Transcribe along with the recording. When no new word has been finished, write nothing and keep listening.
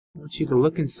want you to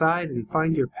look inside and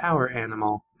find your power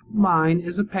animal. Mine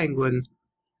is a penguin.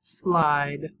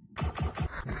 Slide.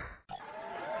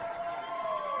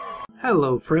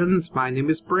 Hello friends, my name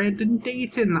is Brandon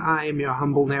Dayton. I am your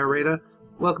humble narrator.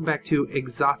 Welcome back to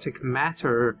Exotic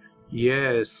Matter.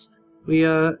 Yes, we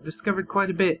discovered quite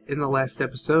a bit in the last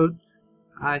episode.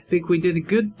 I think we did a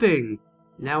good thing.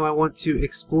 Now I want to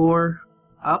explore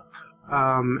up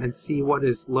and see what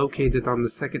is located on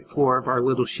the second floor of our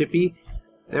little shippy.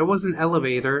 There was an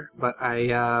elevator, but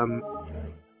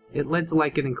it led to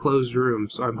like an enclosed room,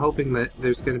 so I'm hoping that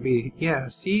there's going to be, yeah,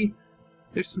 see?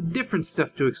 There's some different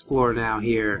stuff to explore now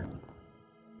here.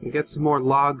 We got some more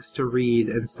logs to read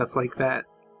and stuff like that.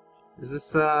 Is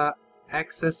this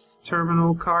access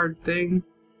terminal card thing?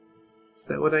 Is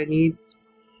that what I need?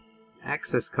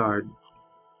 Access card.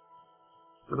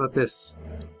 What about this?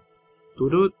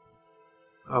 Doo-doo.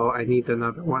 Oh, I need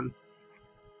another one.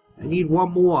 I need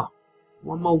one more.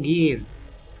 One more again.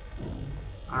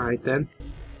 Alright then.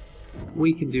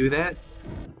 We can do that.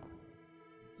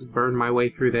 Just burn my way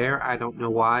through there. I don't know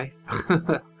why.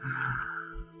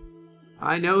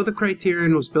 I know the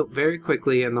Criterion was built very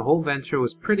quickly and the whole venture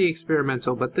was pretty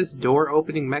experimental, but this door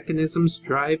opening mechanisms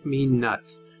drive me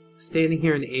nuts. Standing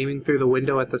here and aiming through the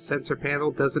window at the sensor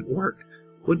panel doesn't work.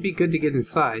 Would be good to get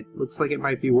inside. Looks like it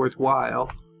might be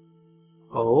worthwhile.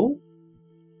 Oh?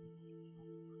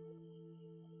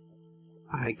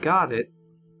 I got it.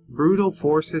 Brutal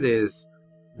force it is.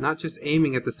 Not just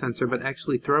aiming at the sensor, but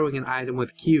actually throwing an item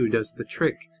with Q does the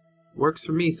trick. Works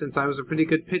for me since I was a pretty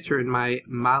good pitcher in my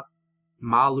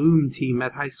Maloom team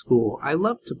at high school. I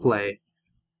love to play.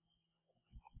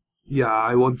 Yeah,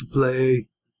 I want to play.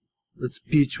 Let's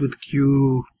pitch with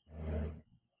Q.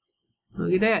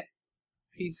 Look at that.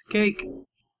 Piece of cake.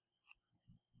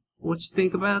 What you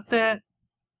think about that?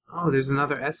 Oh, there's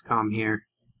another SCOM here.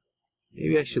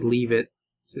 Maybe I should leave it,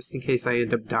 just in case I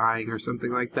end up dying or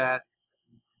something like that.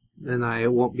 Then I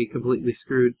won't be completely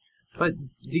screwed. But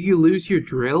do you lose your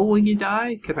drill when you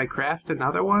die? Can I craft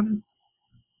another one?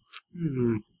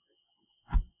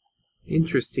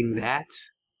 Interesting that.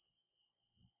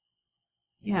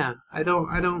 Yeah, I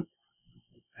don't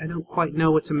quite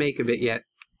know what to make of it yet.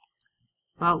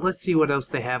 Well, let's see what else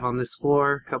they have on this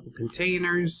floor. A couple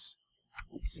containers.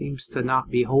 Seems to not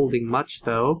be holding much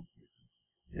though.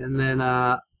 And then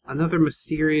another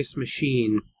mysterious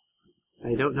machine.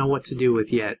 I don't know what to do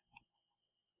with yet.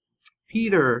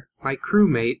 Peter, my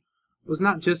crewmate, was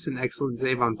not just an excellent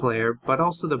Zavon player, but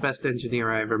also the best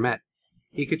engineer I ever met.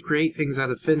 He could create things out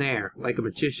of thin air, like a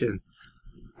magician.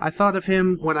 I thought of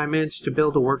him when I managed to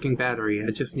build a working battery.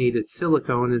 I just needed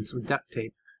silicone and some duct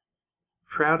tape.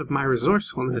 Proud of my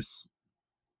resourcefulness.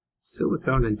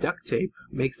 Silicone and duct tape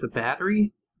makes a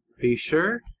battery? Are you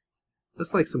sure?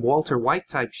 That's like some Walter White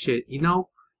type shit, you know?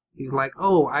 He's like,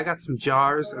 oh, I got some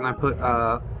jars and I put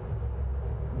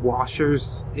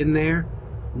washers in there,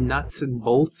 nuts and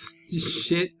bolts,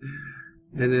 shit,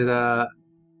 and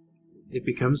it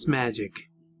becomes magic.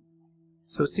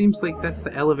 So it seems like that's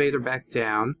the elevator back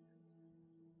down.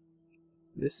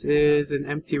 This is an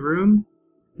empty room?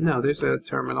 No, there's a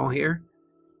terminal here.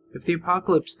 If the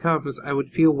apocalypse comes, I would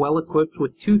feel well equipped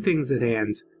with two things at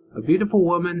hand, a beautiful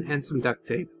woman and some duct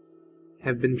tape.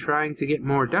 Have been trying to get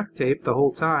more duct tape the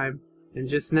whole time, and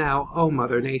just now, oh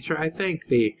Mother Nature, I thank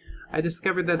thee. I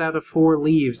discovered that out of 4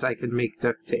 leaves I can make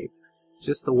duct tape.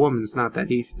 Just the woman's not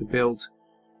that easy to build.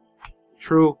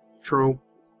 True, true.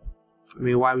 I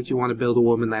mean, why would you want to build a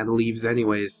woman out of leaves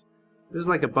anyways? There's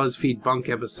like a BuzzFeed Bunk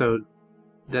episode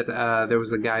that there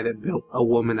was a guy that built a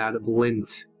woman out of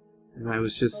lint. And I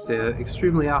was just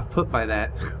extremely off-put by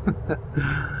that.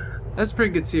 That's a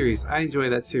pretty good series. I enjoy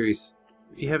that series.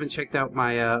 If you haven't checked out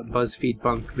my BuzzFeed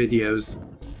Bunk videos,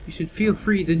 you should feel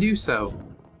free to do so.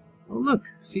 Oh look,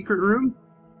 secret room?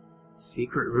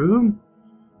 Secret room?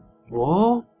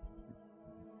 Whoa.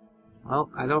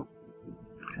 Well, I don't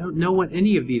know what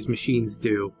any of these machines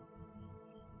do.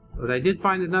 But I did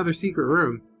find another secret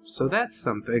room, so that's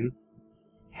something.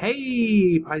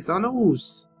 Hey,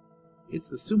 paisanos! It's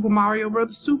the Super Mario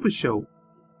Bros. Super Show.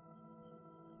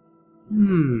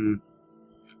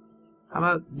 How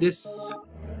about this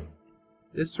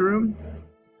room?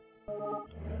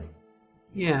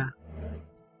 Yeah.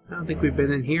 I don't think we've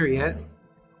been in here yet.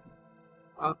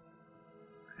 Oh.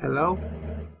 Hello?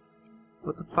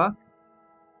 What the fuck?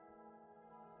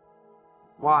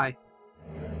 Why?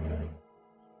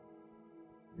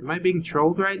 Am I being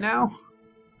trolled right now?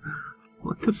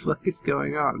 What the fuck is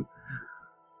going on?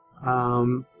 A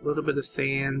little bit of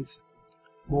sand.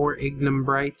 More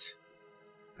ignimbrite.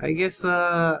 I guess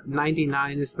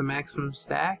 99 is the maximum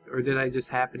stack, or did I just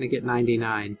happen to get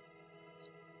 99?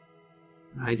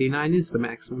 99 is the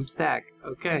maximum stack.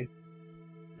 Okay.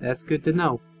 That's good to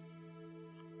know.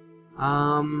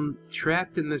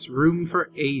 Trapped in this room for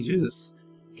ages.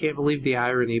 Can't believe the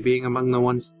irony, being among the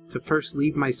ones to first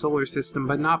leave my solar system,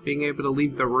 but not being able to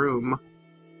leave the room.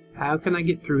 How can I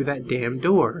get through that damn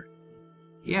door?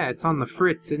 Yeah, it's on the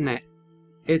fritz, isn't it?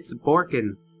 It's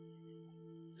borkin'.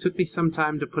 Took me some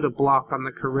time to put a block on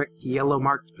the correct yellow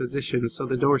marked position so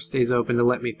the door stays open to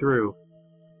let me through.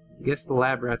 Guess the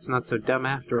lab rat's not so dumb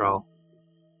after all.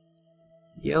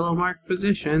 Yellow marked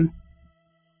position.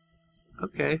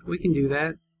 Okay, we can do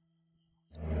that.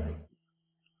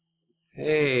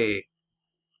 Hey.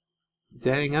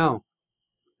 Dang-o.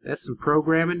 That's some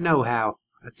programming know-how.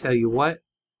 I tell you what.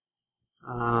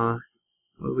 What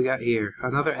do we got here?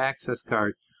 Another access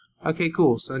card. Okay,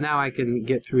 cool. So now I can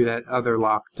get through that other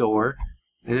locked door.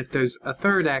 And if there's a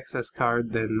third access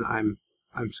card, then I'm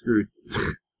screwed.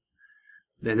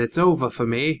 Then it's over for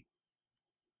me.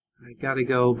 I gotta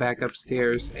go back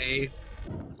upstairs,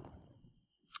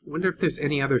 Wonder if there's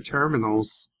any other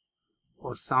terminals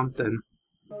or something.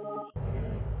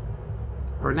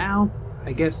 For now,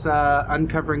 I guess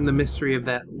uncovering the mystery of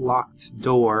that locked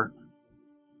door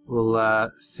will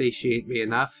satiate me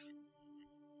enough.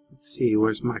 Let's see,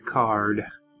 where's my card?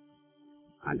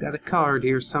 I got a card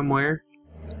here somewhere.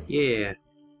 Yeah.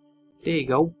 There you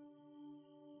go.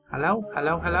 Hello?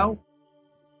 Hello? Hello?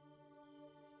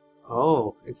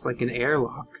 Oh, it's like an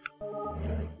airlock.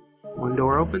 One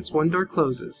door opens, one door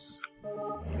closes.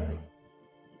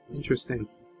 Interesting.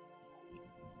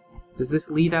 Does this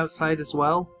lead outside as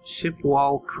well? Ship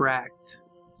wall cracked.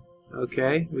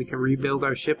 Okay, we can rebuild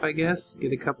our ship, I guess.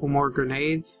 Get a couple more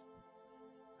grenades.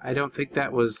 I don't think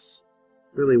that was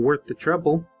really worth the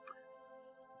trouble.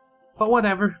 But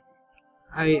whatever.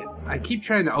 I keep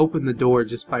trying to open the door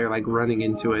just by like running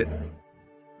into it.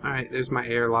 Alright, there's my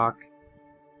airlock.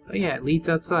 Oh yeah, it leads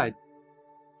outside.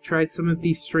 Tried some of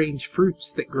these strange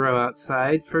fruits that grow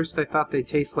outside. First I thought they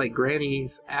taste like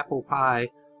Granny's apple pie,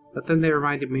 but then they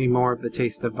reminded me more of the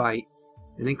taste of Vite.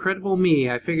 An incredible me,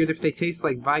 I figured if they taste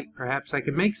like Vite, perhaps I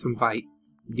could make some Vite.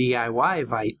 DIY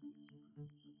Vite.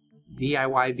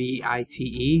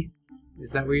 D-I-Y-V-I-T-E?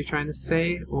 Is that what you're trying to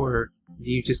say? Or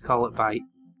do you just call it Vite?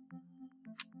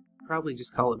 Probably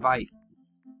just call it Vite.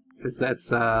 Because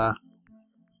that's,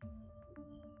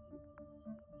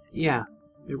 yeah,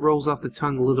 it rolls off the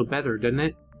tongue a little better, doesn't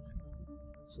it?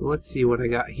 So let's see what I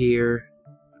got here.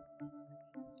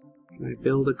 Can I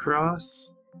build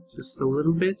across? Just a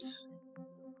little bit.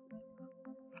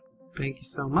 Thank you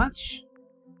so much.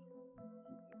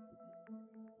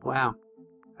 Wow.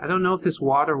 I don't know if this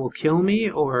water will kill me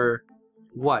or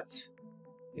what.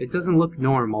 It doesn't look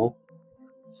normal.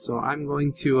 So I'm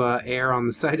going to err on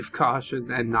the side of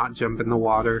caution and not jump in the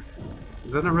water.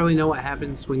 Because I don't really know what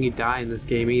happens when you die in this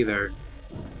game either.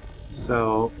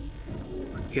 So,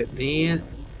 get that.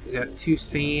 We got 2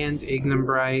 sand,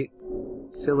 ignimbrite,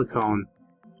 silicone.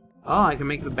 Oh, I can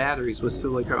make the batteries with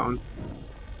silicone.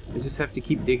 I just have to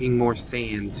keep digging more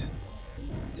sand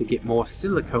to get more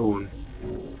silicone.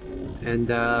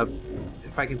 And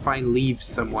if I can find leaves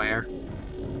somewhere,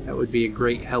 that would be a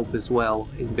great help as well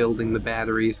in building the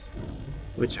batteries.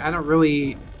 Which I don't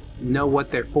really know what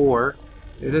they're for.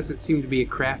 There doesn't seem to be a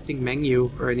crafting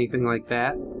menu or anything like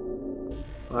that.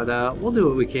 But we'll do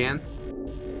what we can.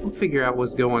 We'll figure out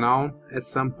what's going on at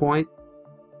some point.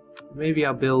 Maybe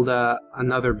I'll build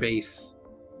another base.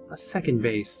 A second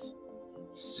base.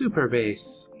 Super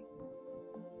base.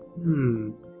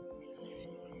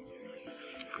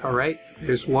 Alright,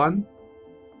 there's 1.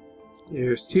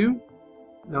 There's 2.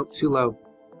 Nope, too low.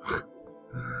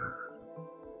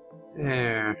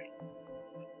 There.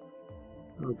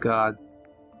 Oh god.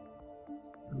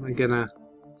 Am I gonna...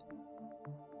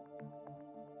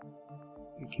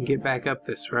 You can get back up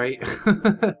this, right?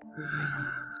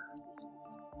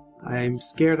 I'm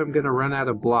scared I'm gonna run out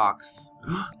of blocks.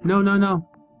 No, no, no!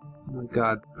 Oh my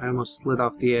god, I almost slid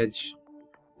off the edge.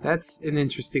 That's an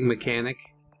interesting mechanic.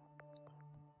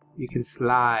 You can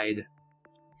slide.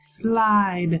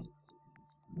 Slide!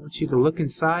 I want you to look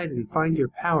inside and find your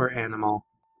power animal.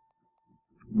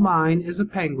 Mine is a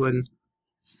penguin.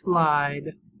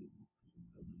 Slide.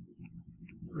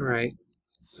 Alright,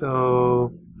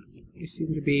 so you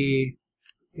seem to be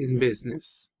in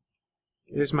business.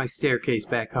 There's my staircase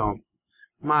back home.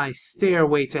 My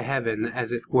stairway to heaven,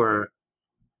 as it were.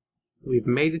 We've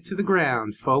made it to the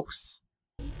ground, folks.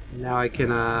 Now I can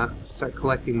start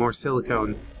collecting more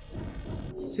silicone.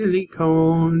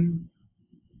 Silicone.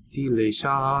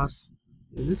 Delicious.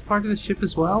 Is this part of the ship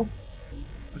as well?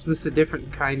 Or is this a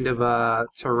different kind of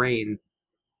terrain?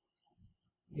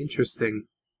 Interesting.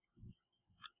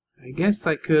 I guess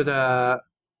I could,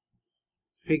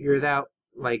 figure it out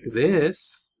like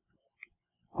this.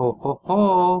 Ho ho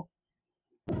ho!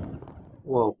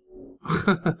 Whoa.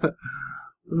 A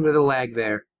little bit of lag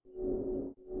there.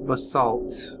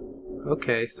 Basalt.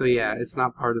 Okay, so yeah, it's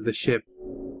not part of the ship.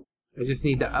 I just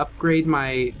need to upgrade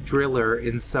my driller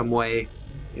in some way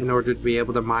in order to be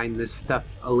able to mine this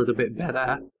stuff a little bit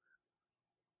better.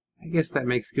 I guess that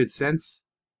makes good sense.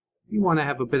 You want to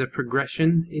have a bit of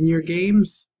progression in your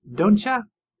games, don't ya?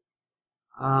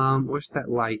 Where's that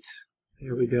light?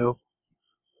 There we go.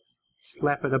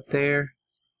 Slap it up there.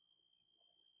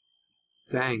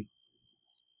 Dang.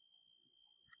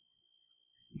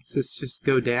 Does this just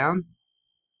go down?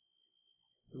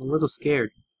 I'm a little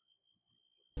scared.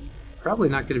 Probably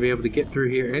not going to be able to get through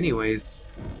here anyways.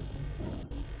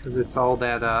 Because it's all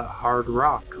that hard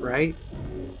rock, right?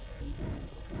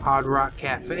 Hard Rock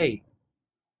Cafe.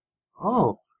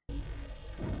 Oh.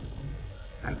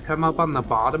 I've come up on the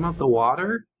bottom of the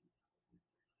water?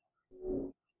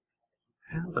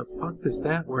 How the fuck does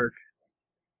that work?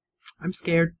 I'm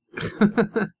scared.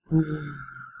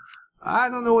 I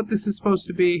don't know what this is supposed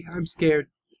to be. I'm scared.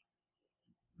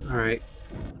 Alright.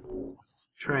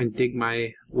 Let's try and dig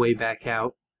my way back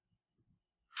out.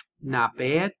 Not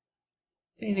bad.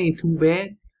 That ain't too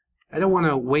bad. I don't want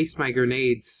to waste my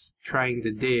grenades trying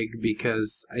to dig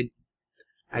because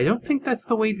I don't think that's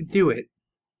the way to do it.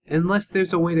 Unless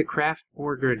there's a way to craft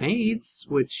more grenades,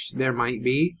 which there might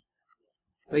be.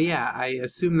 But yeah, I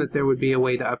assume that there would be a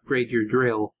way to upgrade your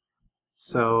drill.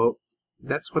 So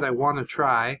that's what I want to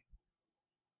try.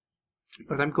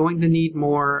 But I'm going to need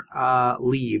more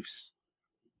leaves.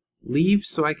 Leaves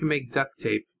so I can make duct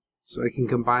tape. So I can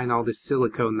combine all this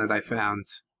silicone that I found.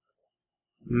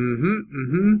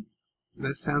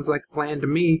 That sounds like a plan to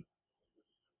me.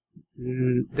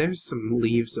 There's some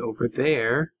leaves over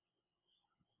there.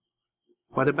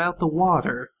 What about the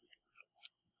water?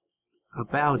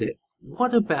 About it.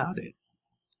 What about it?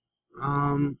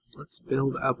 Let's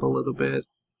build up a little bit.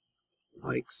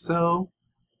 Like so.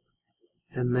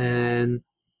 And then...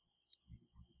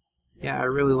 yeah, I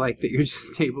really like that you're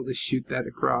just able to shoot that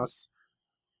across.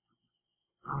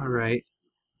 Alright.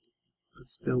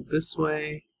 Let's build this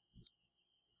way.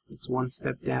 It's one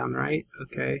step down, right?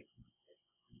 Okay.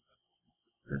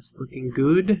 That's looking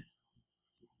good.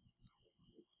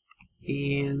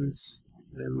 And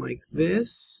then like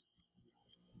this.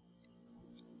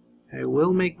 I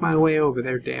will make my way over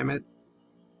there, damn it.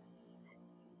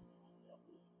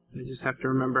 I just have to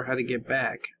remember how to get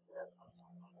back.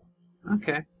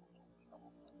 Okay.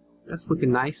 That's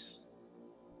looking nice.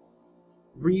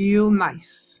 Real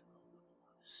nice.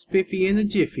 Spiffy in a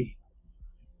jiffy.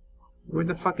 Where'd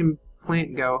the fucking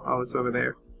plant go? Oh, it's over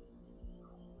there.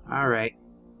 Alright.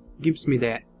 Gives me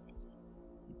that.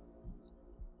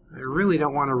 I really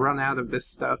don't want to run out of this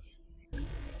stuff.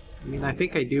 I mean, I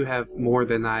think I do have more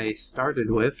than I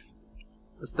started with.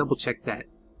 Let's double check that.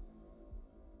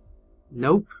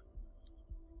 Nope.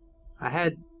 I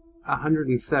had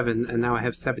 107 and now I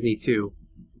have 72.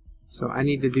 So I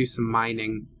need to do some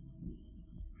mining.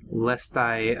 Lest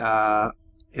I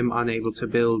am unable to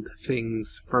build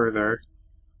things further.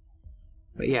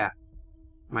 But yeah.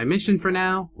 My mission for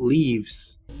now,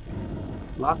 leaves.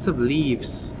 Lots of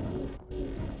leaves.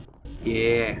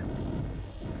 Yeah.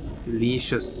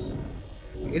 Delicious.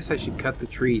 I guess I should cut the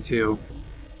tree too.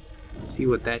 See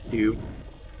what that do.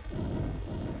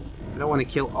 I don't want to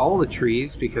kill all the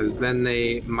trees because then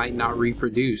they might not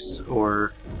reproduce,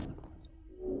 or...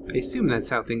 I assume that's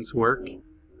how things work.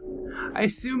 I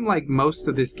assume like most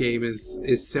of this game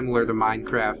is similar to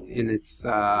Minecraft in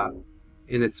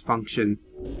its function.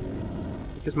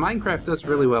 Because Minecraft does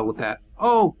really well with that.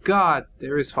 Oh god,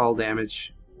 there is fall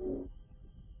damage.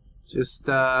 Just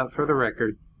for the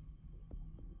record.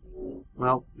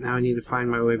 Well, now I need to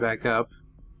find my way back up.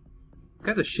 I've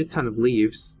got a shit ton of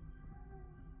leaves.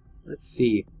 Let's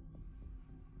see.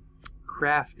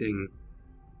 Crafting.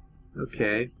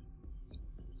 Okay.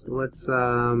 So let's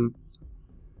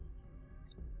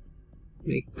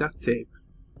make duct tape.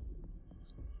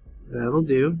 That'll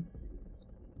do.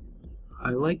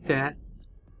 I like that.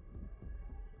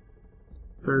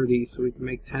 30, so we can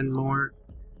make 10 more.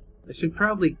 I should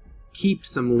probably keep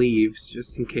some leaves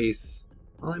just in case.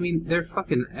 Well, I mean, they're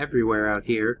fucking everywhere out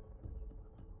here.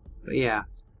 But yeah.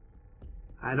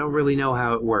 I don't really know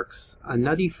how it works. A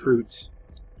nutty fruit.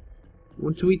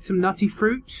 Want to eat some nutty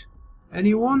fruit?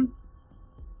 Anyone?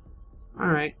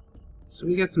 Alright. So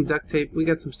we got some duct tape, we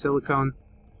got some silicone.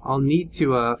 I'll need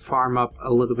to farm up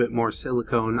a little bit more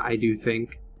silicone, I do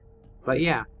think. But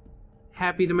yeah.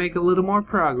 Happy to make a little more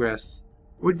progress.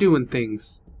 We're doing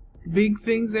things. Big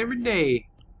things every day.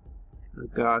 Oh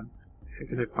god, how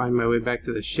can I find my way back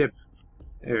to the ship?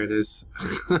 There it is.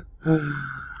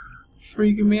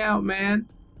 Freaking me out, man.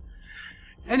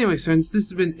 Anyway, friends, this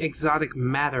has been Exotic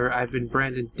Matter. I've been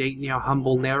Brandon Dayton, your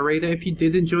humble narrator. If you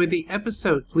did enjoy the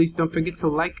episode, please don't forget to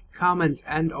like, comment,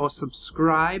 and or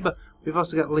subscribe. We've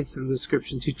also got links in the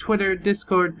description to Twitter,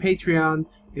 Discord, Patreon.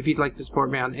 If you'd like to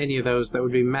support me on any of those, that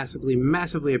would be massively,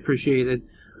 massively appreciated.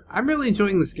 I'm really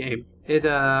enjoying this game.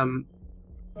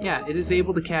 Yeah, it is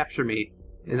able to capture me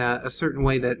in a certain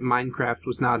way that Minecraft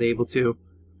was not able to.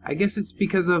 I guess it's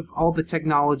because of all the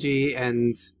technology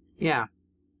and, yeah,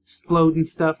 exploding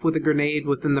stuff with a grenade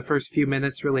within the first few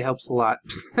minutes really helps a lot.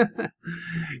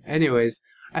 Anyways,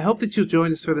 I hope that you'll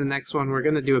join us for the next one. We're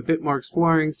going to do a bit more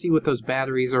exploring, see what those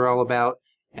batteries are all about,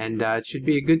 and it should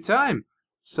be a good time.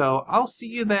 So, I'll see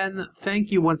you then.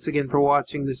 Thank you once again for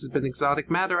watching. This has been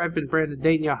Exotic Matter. I've been Brandon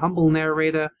Dayton, your humble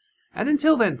narrator. And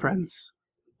until then, friends,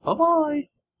 bye-bye.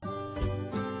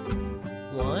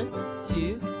 1,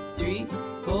 2, 3,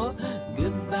 4.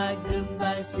 Goodbye,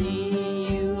 goodbye, see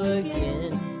you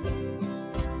again.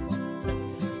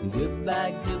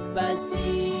 Goodbye, goodbye,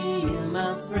 see you,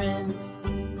 my friends.